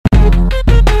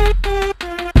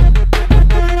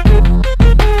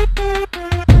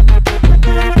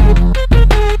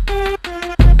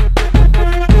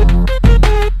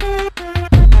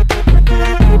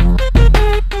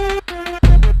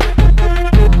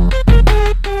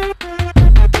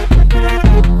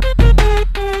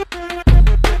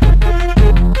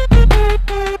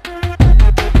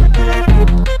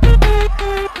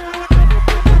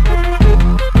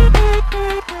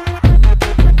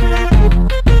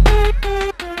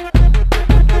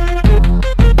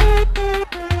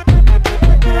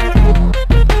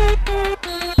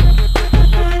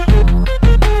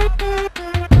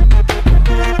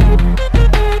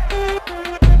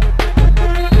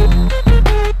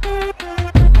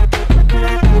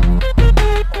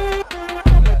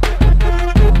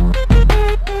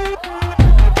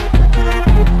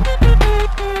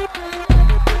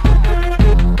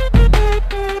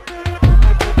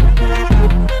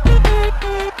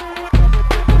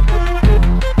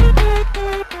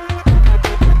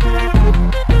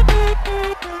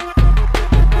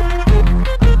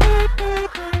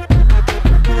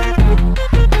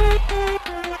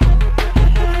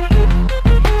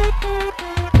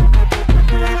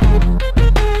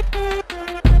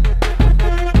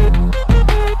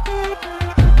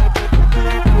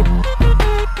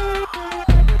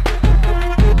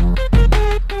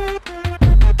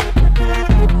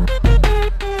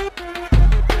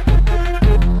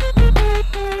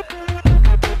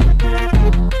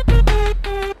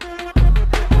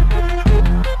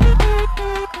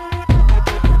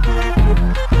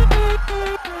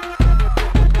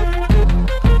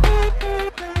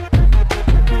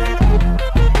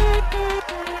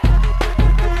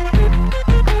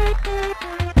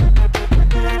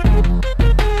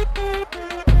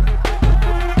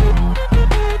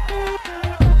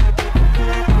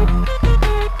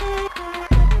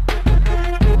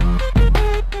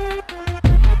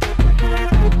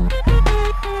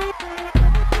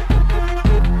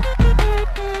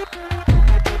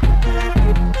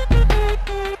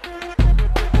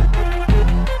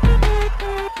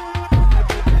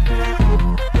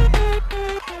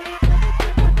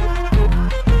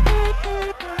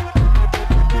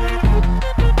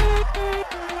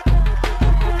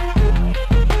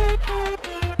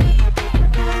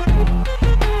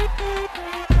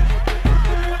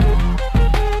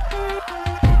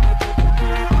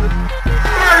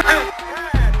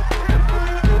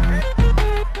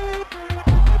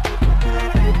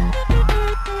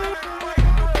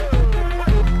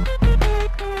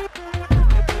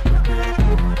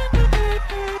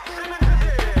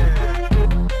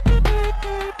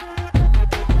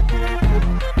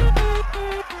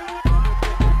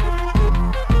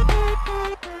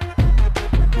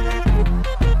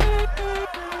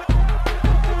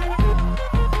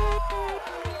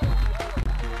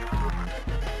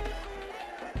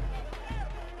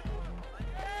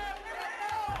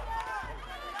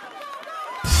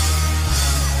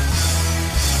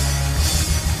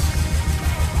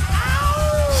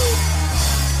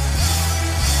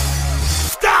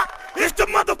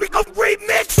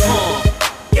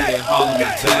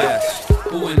back.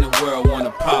 Who in the world want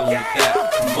a problem with that?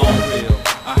 Come on, real.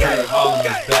 I heard Harlem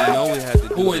is back.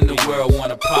 Who in the world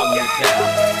want a problem with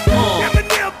that? Come on.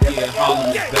 Yeah,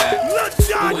 Harlem is back.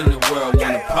 Who in the world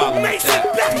want a problem with that?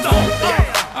 Come on.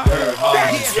 I heard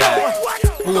Harlem is back.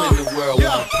 Who in the world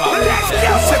want a problem with that?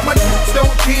 I said my niggas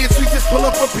don't dance, we just pull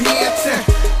up a PN10.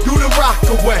 Do the rock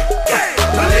away.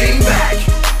 Lean back,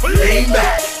 lean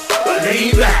back,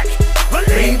 lean back,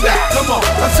 lean back. Come on.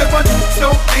 I said my niggas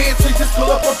don't dance, we just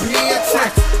pull up a PN10.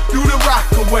 Do the rock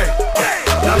away.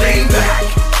 Now lean back,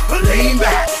 lean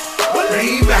back,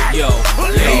 lean back. Yo,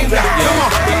 lean back. Come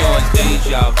on. You know it's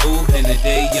deja vu, and the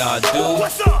day y'all do,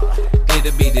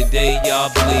 it'll be the day y'all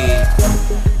bleed.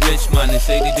 Rich minus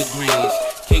 80 degrees.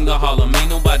 King of Harlem, ain't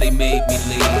nobody made me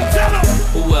leave.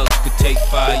 Who else could take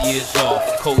 5 years off?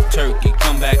 Cold turkey,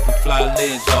 come back and fly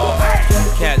lids off.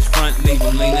 Catch front, leave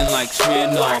them leaning like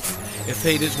Smirnoff. If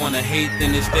haters wanna hate,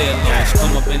 then it's their loss.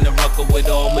 Come up in the rucker with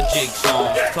all my jigs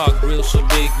on. Clock grill so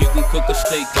big, you can cook a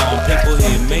steak on. People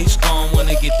hear Mace gone when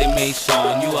they get their mace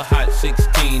on. You a hot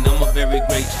 16, I'm a very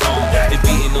great song. They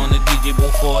beating on the DJ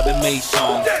before the Mace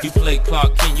song. You play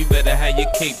Clark King, you better have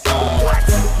your cape on.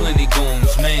 Plenty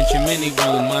goons, mansion, mini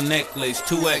room. My necklace,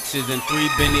 2 X's and 3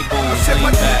 Benny Booms. Said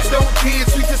my Lean back. niggas don't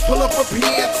dance, we just pull up a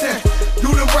PN10. Do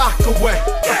the rock away.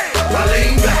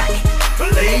 Lean back,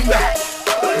 lean back,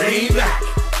 lean back,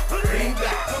 lean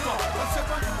back. Come on. I said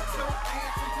my niggas don't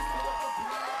dance, we just pull up a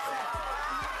PN10.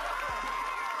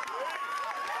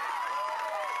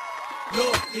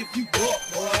 Look if you walk,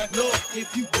 boy. Look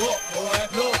if you walk, boy.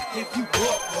 Look if you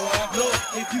walk, boy. Look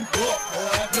if you walk,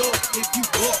 boy. Look if you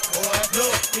walk, boy.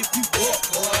 Look if you walk,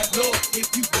 boy. Look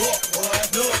if you walk, boy.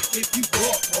 Look if you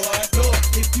walk, boy. Look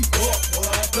if you walk,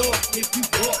 boy. Look if you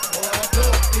walk, boy.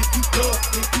 Look if you look,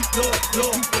 if you look,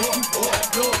 look, boy.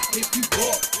 Look if you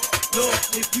walk, look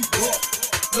if you walk,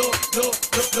 look, look,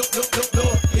 look, look, look, look,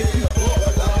 look if you walk.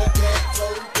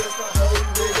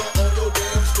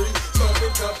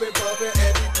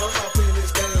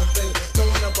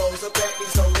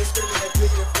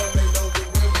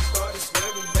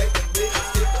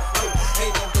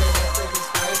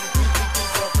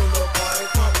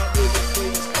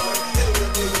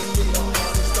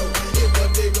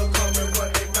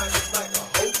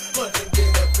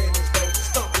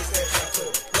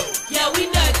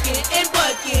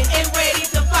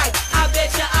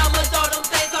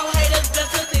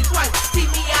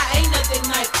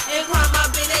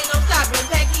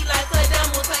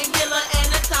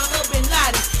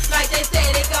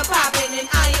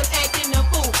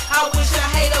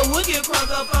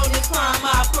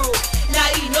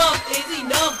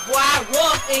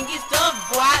 And get stuff,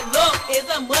 boy. Look, it's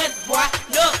a must, boy.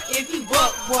 Look, if you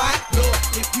buck, boy. Look,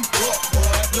 if you walk, boy. Look, if you walk, boy. Look, if you walk,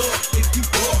 boy. Look, if you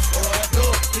walk, boy.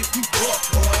 Look, if you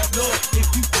walk, boy. Look,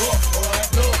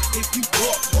 if you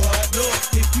walk, boy. Look, if you walk, boy.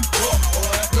 Look, if you walk,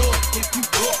 boy. Look, if you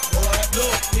walk, boy.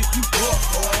 Look, if you walk,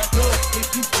 boy. Look,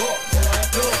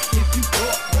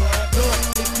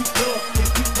 if you look, if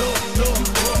you look, look,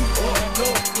 boy.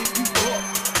 Look, if you walk,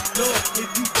 look,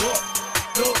 if you walk,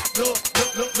 look, look, look,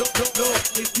 look, look, look, look,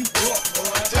 if you walk,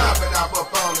 boy. Jumping up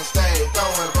on the stage,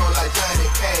 throwing roll like Johnny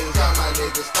Cage. All my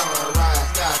niggas throwing ride,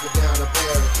 stopping down the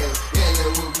barricade. And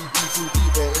then when we be too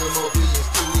deep and MOB is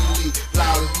too elite.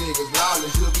 Flawless niggas,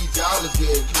 lawless, you'll be jawless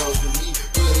getting close to me.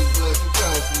 Bully bustin'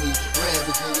 comes to me,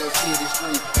 ravage in your city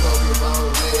street. Smoking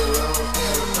bone, lay alone,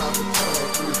 stand on top of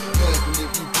concrete. Ducking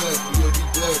if you ducking, you'll be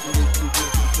ducking if you get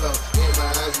too close. In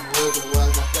my eyes you working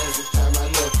while my fingers time I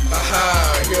love you.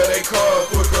 Here they come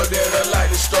quicker than a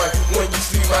lightning strike. When you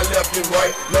see my left and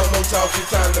right, no more talking,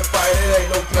 time to fight. It ain't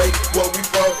no play. Where we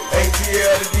from?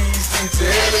 ATL to DC to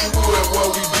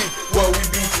Hollywood. Where we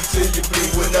beat you till you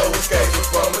bleed with no escaping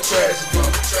from a tragedy.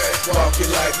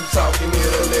 Walking like you talking,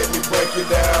 it'll let me break you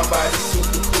down by the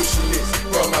super cushion list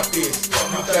from my fist.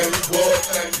 You think you boy?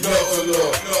 Never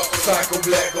look. Psycho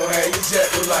black gon' have you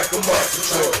jacked like a monster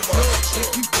truck.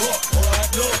 If you walk, boy.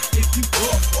 Look if you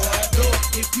walk, boy. Look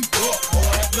if you walk,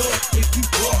 boy. Look if you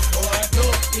walk, boy.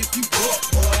 Look if you walk,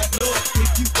 boy. Look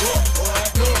if you walk, boy.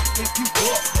 Look if you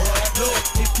walk, boy. Look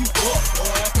if you walk,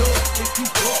 boy. Look if you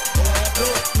walk, boy.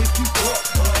 Look if you walk,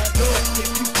 boy. Look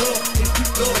if you look, if you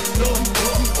look, look,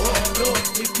 look,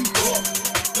 if you walk,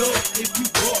 look if you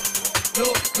walk,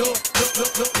 look, look, look,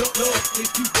 look, look, look, look, if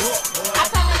you walk, boy. I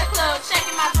come in the club,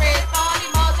 shaking my dreads, throwing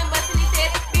emojis and busting these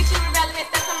heads. Beat you irrelevant,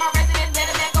 steps on my residence, let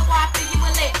it back up while I feel you a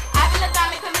lit. I feel a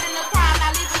diamond committing a crime,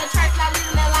 not leaving the church, not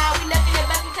leaving the line. We left in the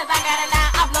best because I got a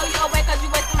line. I blow you away cause you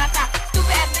wasting my time.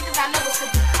 Stupid ass niggas I never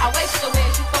should do. I waste your way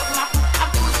as you fuck with my food. I'm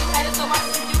through with you haters, so watch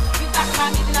what you do. You talking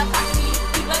about me, then I'm talking to you.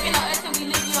 You looking on us and we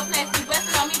leaving your place. You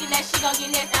busting on me, then that shit gon' get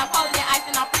nasty. I'm falling in ice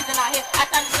and I'm freezing out here. I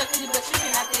thought you sucked me, but you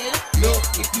cannot.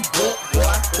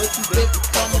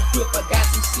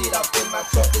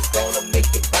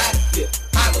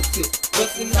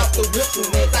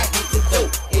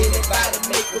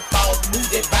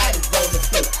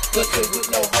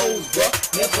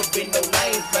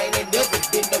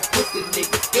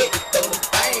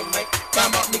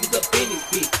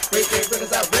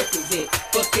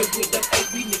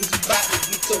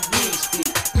 so nasty.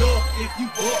 Look if you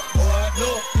walk, boy.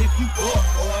 Look if you walk,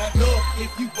 boy. Look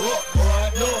if you walk, boy.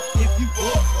 Look if you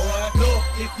walk, boy. Look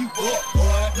if you walk,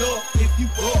 boy. Look if you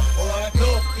walk, boy.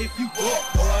 Look if you walk,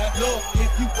 boy. Look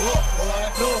if you walk, boy.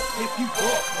 Look if you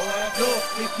walk, boy. Look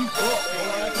if you walk,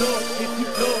 boy. Look if you look if you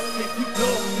look if you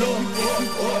walk.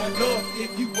 Look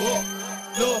if you walk.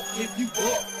 Look if you walk. Look if you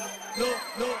walk.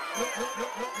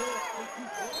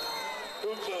 Who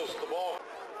the ball?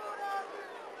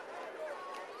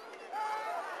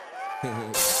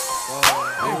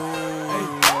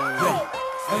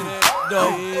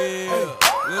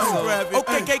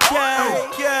 Okay,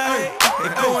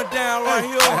 it's going down right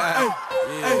here.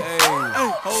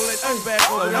 Hold that shit back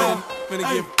over there. Finna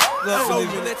get love for me,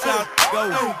 let y'all go.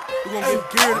 We're gonna get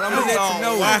geared. I'm gonna let you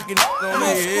know. Rocking on my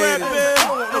head.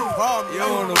 No problem. You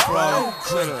don't want no problem.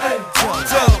 Shut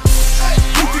up.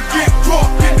 You can get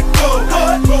caught in the club,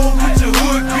 roll with your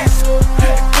hood, get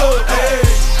in the club, hey.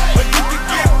 Or you can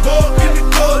get caught in the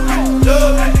club, get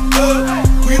love in the club.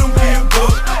 We don't give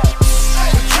up.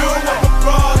 But you don't want no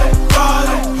problem.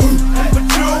 But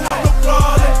you don't want no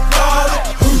problem.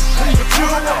 But you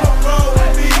don't want no problem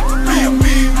with me. Me and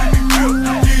me, we be real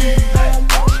deep.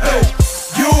 Hey,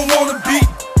 you don't wanna be in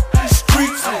the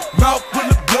streets, mouth full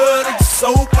of blood and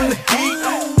soul full of heat.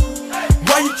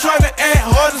 Why you tryna act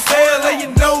hard as hell and you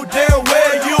know damn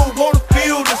well you don't wanna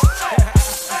feel this?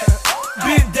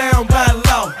 Been down by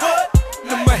law,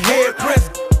 in my head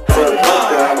pressed to the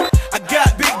wall. I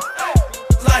got big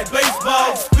like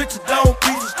baseball, spit your dome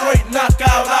piece straight, knock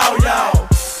out all y'all.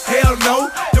 Hell no,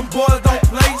 them boys don't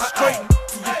play straight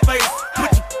to your face,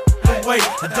 put your away.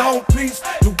 I don't piece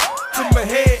to my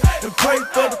head and pray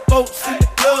for the folks in the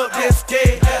club that's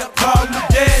scared. Had a problem with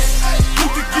that. You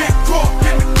can get caught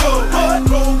in the club,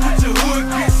 roll with your hood,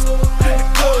 get in the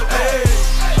club, hey.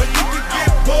 Or you can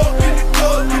get caught in the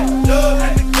club, get love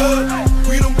in the club.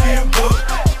 We don't give up.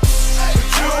 But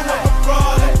you don't want no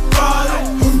problem.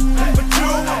 But you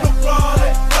don't want no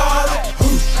problem.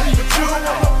 But you don't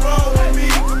want no problem with me.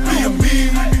 Me and me,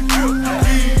 we be real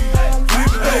deep.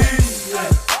 Hey,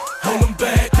 hold 'em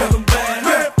back, hold 'em back.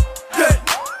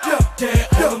 Yeah,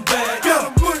 hold 'em back. Gotta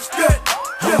push that.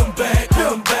 Hold 'em back,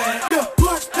 hold 'em back. Yeah,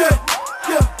 push that.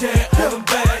 Yeah, hold 'em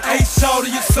back. Hey, shout to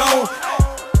your song.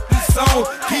 This song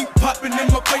keep popping in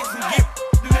my face and get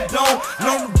in the dome.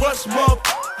 Learn to rush mother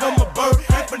from my birth.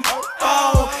 If I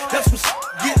fall, that's when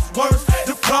gets worse.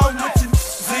 The problem with you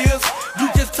is you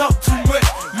just talk too much.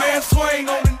 Man, swing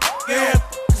on the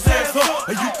ass up,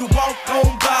 or you can walk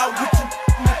on by with your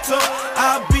in the tub.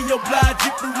 I'll be obliged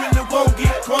if you really won't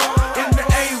get crunk. In the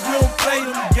A, we don't play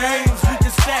them games. We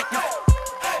just stack it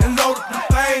and load up the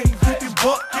things. You can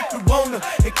buck if you wanna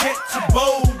and catch a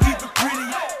bowl. Keep it pretty,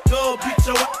 girl, beat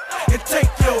your ass and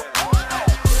take your.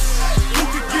 You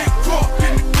can get caught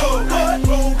in the club,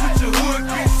 roll with your hood,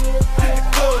 get in the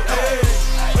club, hey.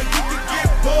 Or you can get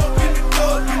bucked in the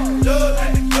club, get love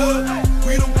in the club.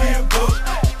 We don't give up.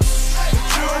 But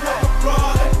you don't want no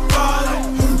problem.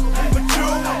 But you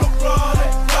don't want no problem.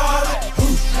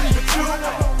 But you don't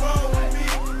want no problem with me.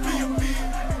 Me and me,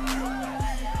 we be real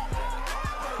deep.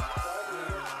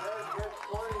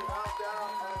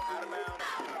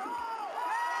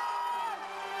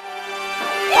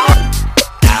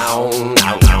 Down,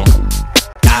 down, down.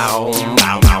 Down,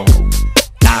 down, down.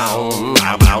 Down,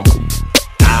 down, down.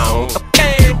 Down.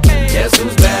 Okay. Guess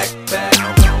who's back?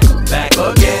 Back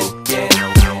again.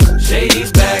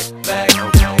 Shady's back.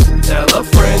 Tell a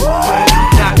friend.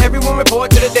 Now everyone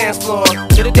report to the dance floor.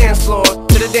 To the dance floor.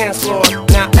 To the dance floor.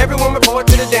 Now everyone report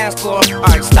to the dance floor.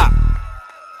 Alright, stop.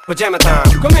 Pajama time.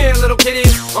 Come here, little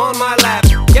kitties, on my lap.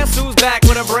 Guess who's back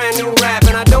with a brand new rap?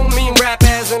 And I don't mean rap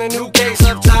as in a new case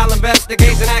of child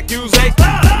investigation accusation.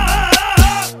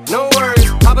 No worries,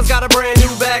 Papa's got a brand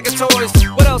new bag of toys.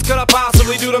 What else could I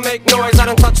possibly do to make noise? I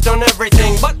done touched on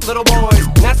everything but little boys.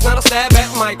 And that's not a stab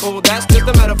at Michael, that's just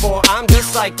a metaphor. I'm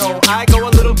just psycho, I go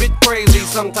a little bit crazy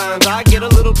sometimes. I get a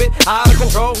little bit out of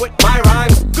control with my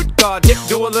rhymes. Good God, dip,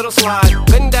 do a little slide.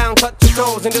 Bend down, touch your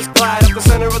toes and just glide up the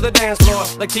center of the dance floor.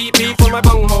 Like TP for my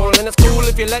bunghole, and it's cool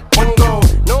if you let one go.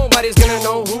 Nobody's gonna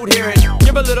know who'd hear it.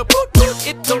 Give a little poot poot,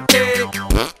 it's okay.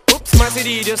 Oops, my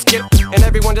CD just skipped, and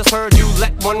everyone just heard you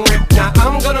let one rip. Now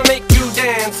I'm gonna make you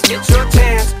dance, it's your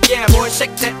chance. Yeah, boy,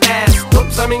 shake that ass.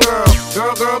 Oops, I mean girl.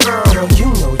 Girl, you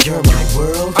know you're my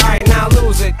world. Alright, now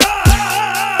lose it.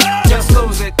 Just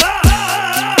lose it.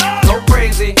 Go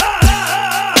crazy.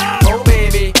 Oh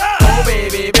baby,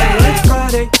 baby. It's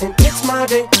Friday, and it's my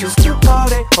day. Just to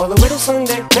party, all the way to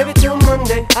Sunday. Maybe till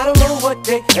Monday, I don't know what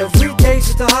day. Every day's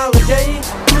just a holiday.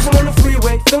 Cruising on the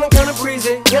freeway, feeling kinda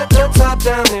breezy. Got the top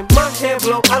down and my hair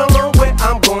blow. I don't know where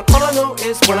I'm going. All I know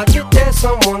is when I get there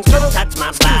somewhere someone's gonna touch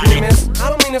my body. Excuse me, miss, I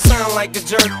don't mean to sound like a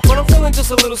jerk, but I'm feeling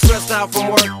just a little stressed out from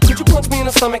work. Could you punch me in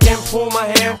the stomach and pull my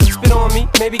hair? Spit on me,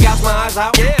 maybe gouge my eyes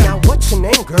out? Yeah. Now what's your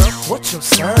name, girl? What's your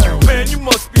sign? Man, you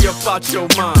must be about your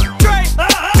mind. Dre,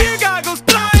 beer goggles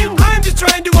blind. I'm just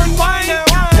trying to unwind.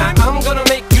 Now I'm gonna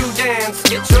make you dance,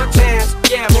 get your chance.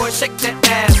 Yeah, boy, shake that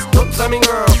ass. Oops, I mean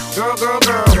girl, girl, girl,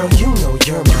 girl. Girl, you know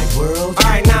you're my world.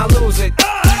 Alright, now lose it.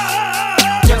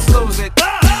 Just lose it.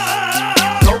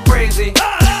 Go crazy.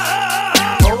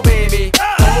 Oh baby,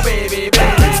 baby.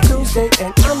 It's Tuesday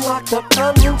and I'm locked up,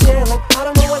 I'm in jail and I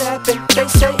don't know what happened. They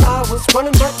say I was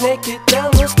running butt naked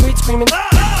down the street screaming.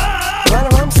 Well,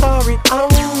 I'm sorry, I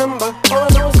don't remember. All I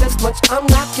know is this much, I'm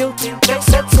not guilty. They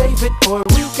said save it, boy,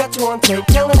 we got you on tape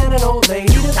yelling at an old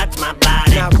lady to touch my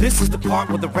body. Now this is the part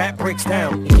where the rap breaks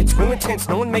down. It gets real intense,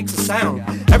 no one makes a sound.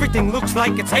 Everything looks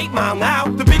like it's 8 Mile now.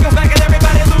 The beat goes back and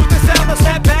everybody loses sound. Now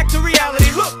snap back to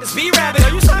reality. Look, it's V-Rabbit.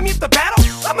 Are you signing me up the battle?